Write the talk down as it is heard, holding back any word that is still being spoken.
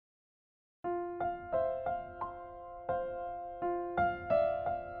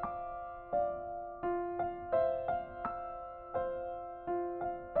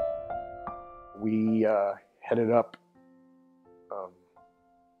headed up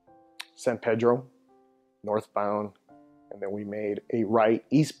San Pedro, northbound, and then we made a right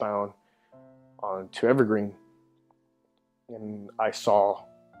eastbound onto Evergreen. And I saw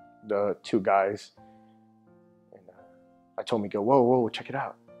the two guys, and I told Miguel, whoa, check it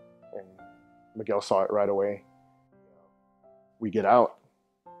out. And Miguel saw it right away. We get out.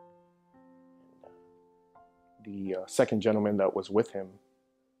 The second gentleman that was with him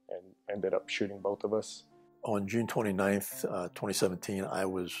and ended up shooting both of us. On June 29th, 2017, I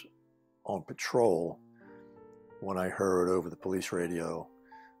was on patrol when I heard over the police radio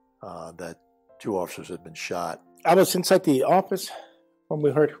that 2 officers had been shot. I was inside the office when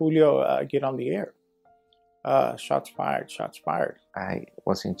we heard Julio get on the air. Shots fired, shots fired. I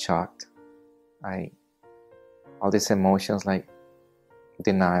was in shock. All these emotions like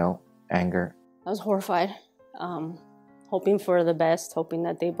denial, anger. I was horrified, hoping for the best, hoping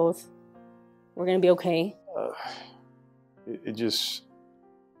that they both were going to be okay. It just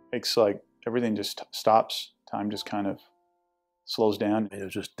makes like everything just stops. Time just kind of slows down. It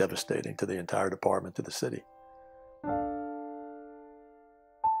was just devastating to the entire department, to the city.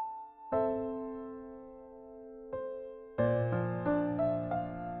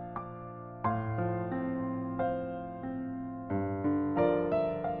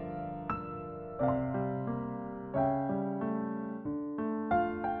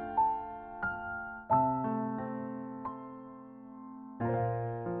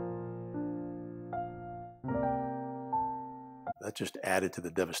 That just added to the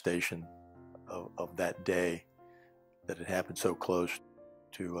devastation of that day, that it happened so close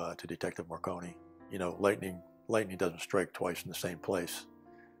to Detective Marconi. You know, lightning doesn't strike twice in the same place,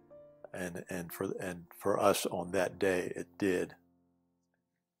 and for us on that day, it did.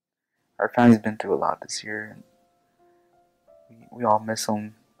 Our family's been through a lot this year, and we all miss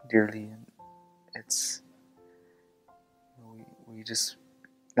him dearly, and it's we just,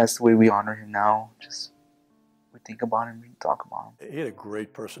 that's the way we honor him now. Just we think about him, we talk about him. He had a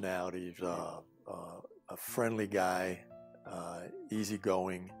great personality. He was a friendly guy,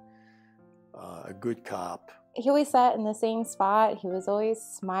 easygoing, a good cop. He always sat in the same spot. He was always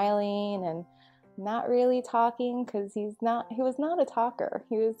smiling and not really talking, because he was not a talker.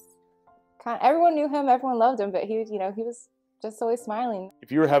 He was everyone knew him, everyone loved him, but he was just always smiling.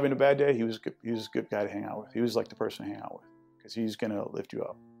 If you were having a bad day, he was a good guy to hang out with. He was like the person to hang out with, because he's going to lift you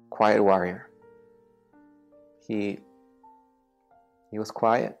up. Quiet warrior. He was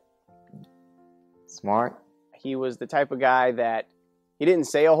quiet, smart. He was the type of guy that he didn't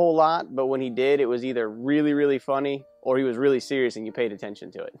say a whole lot, but when he did, it was either really, really funny or he was really serious and you paid attention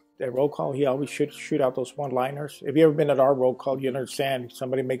to it. At roll call, he always shoot out those one-liners. If you ever been at our roll call, you understand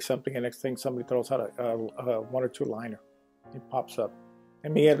somebody makes something and next thing somebody throws out a 1 or 2 liner. It pops up.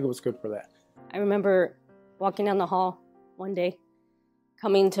 And Miguel was good for that. I remember walking down the hall one day,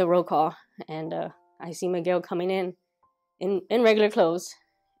 coming to roll call, and I see Miguel coming in regular clothes.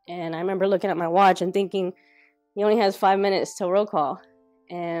 And I remember looking at my watch and thinking, he only has 5 minutes till roll call.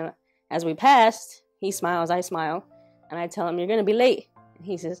 And as we passed, he smiles, I smile. And I tell him, you're going to be late. And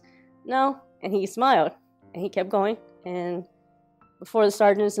he says, no. And he smiled. And he kept going. And before the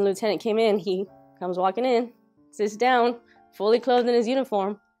sergeants and lieutenant came in, he comes walking in, sits down, fully clothed in his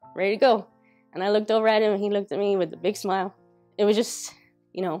uniform, ready to go. And I looked over at him, and he looked at me with a big smile. It was just,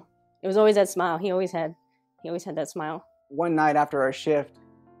 it was always that smile. He always had that smile. One night after our shift,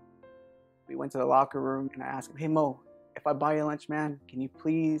 we went to the locker room and I asked him, hey Mo, if I buy you lunch, man, can you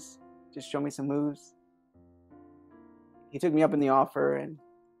please just show me some moves? He took me up in the offer, and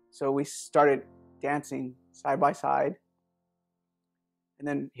so we started dancing side by side. And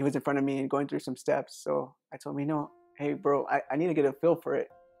then he was in front of me and going through some steps. So I told him, hey bro, I need to get a feel for it.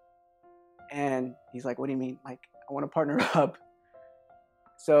 And he's like, what do you mean? Like, I want to partner up.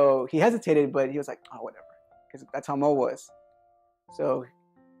 So he hesitated, but he was like, oh, whatever. Because that's how Mo was. So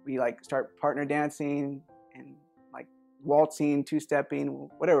we start partner dancing and waltzing, two-stepping,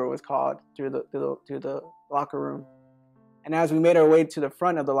 whatever it was called, through the locker room. And as we made our way to the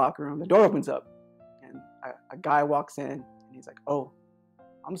front of the locker room, the door opens up, and a guy walks in, and he's like, oh,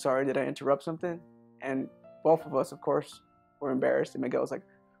 I'm sorry, did I interrupt something? And both of us, of course, were embarrassed. And Miguel was like,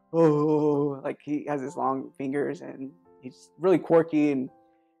 oh, he has his long fingers, and he's really quirky. And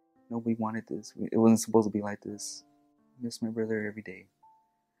nobody wanted this. It wasn't supposed to be like this. I miss my brother every day.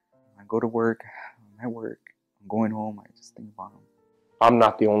 I go to work, I'm at work, I'm going home, I just think about him. I'm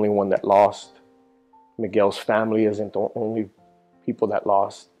not the only one that lost. Miguel's family isn't the only people that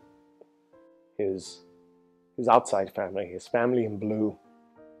lost. His outside family, his family in blue,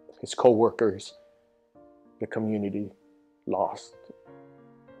 his co-workers, the community lost.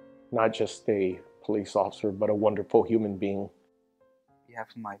 Not just a police officer, but a wonderful human being. On behalf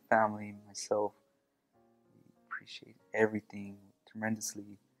of my family, myself, we appreciate everything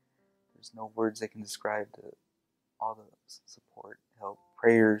tremendously. There's no words that can describe all the support, help,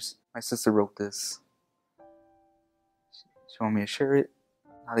 prayers. My sister wrote this. She wanted me to share it.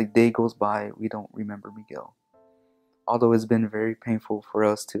 Not a day goes by we don't remember Miguel. Although it's been very painful for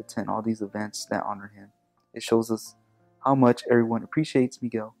us to attend all these events that honor him, it shows us how much everyone appreciates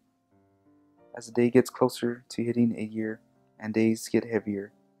Miguel. As the day gets closer to hitting a year and days get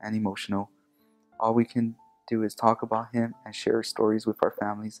heavier and emotional, all we can do is talk about him and share stories with our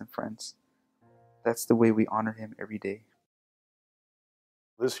families and friends. That's the way we honor him every day.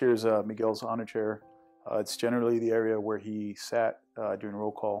 This here is Miguel's honor chair. It's generally the area where he sat during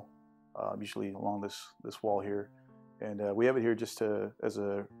roll call, usually along this wall here. And we have it here just as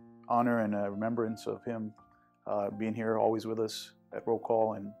a honor and a remembrance of him being here always with us at roll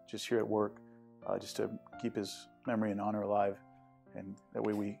call and just here at work, just to keep his memory and honor alive. And that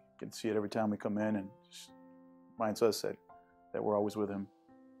way we can see it every time we come in and just reminds us that we're always with him.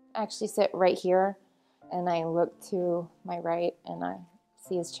 I actually sit right here and I look to my right and I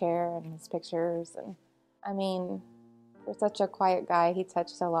see his chair and his pictures. And I mean, for such a quiet guy, he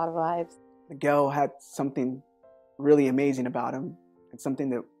touched a lot of lives. Miguel had something really amazing about him and something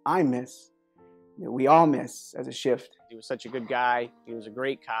that I miss, that we all miss as a shift. He was such a good guy. He was a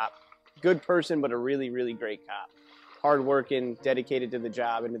great cop. Good person, but a really, really great cop. Hardworking, dedicated to the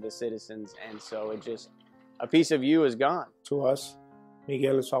job and to the citizens. And so it just, a piece of you is gone. To us,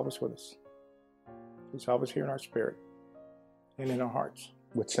 Miguel is always with us. He's always here in our spirit and in our hearts.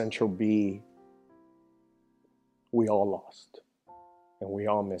 With Central B, we all lost, and we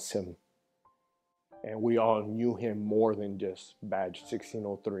all miss him. And we all knew him more than just badge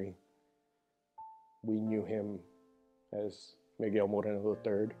 1603. We knew him as Miguel Moreno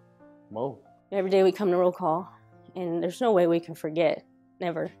III, Mo. Every day we come to roll call, and there's no way we can forget,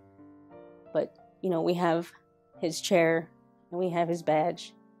 never. But, you know, we have his chair, and we have his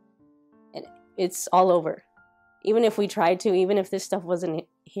badge, and it's all over. Even if we tried to, even if this stuff wasn't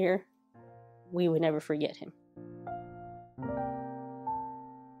here, we would never forget him.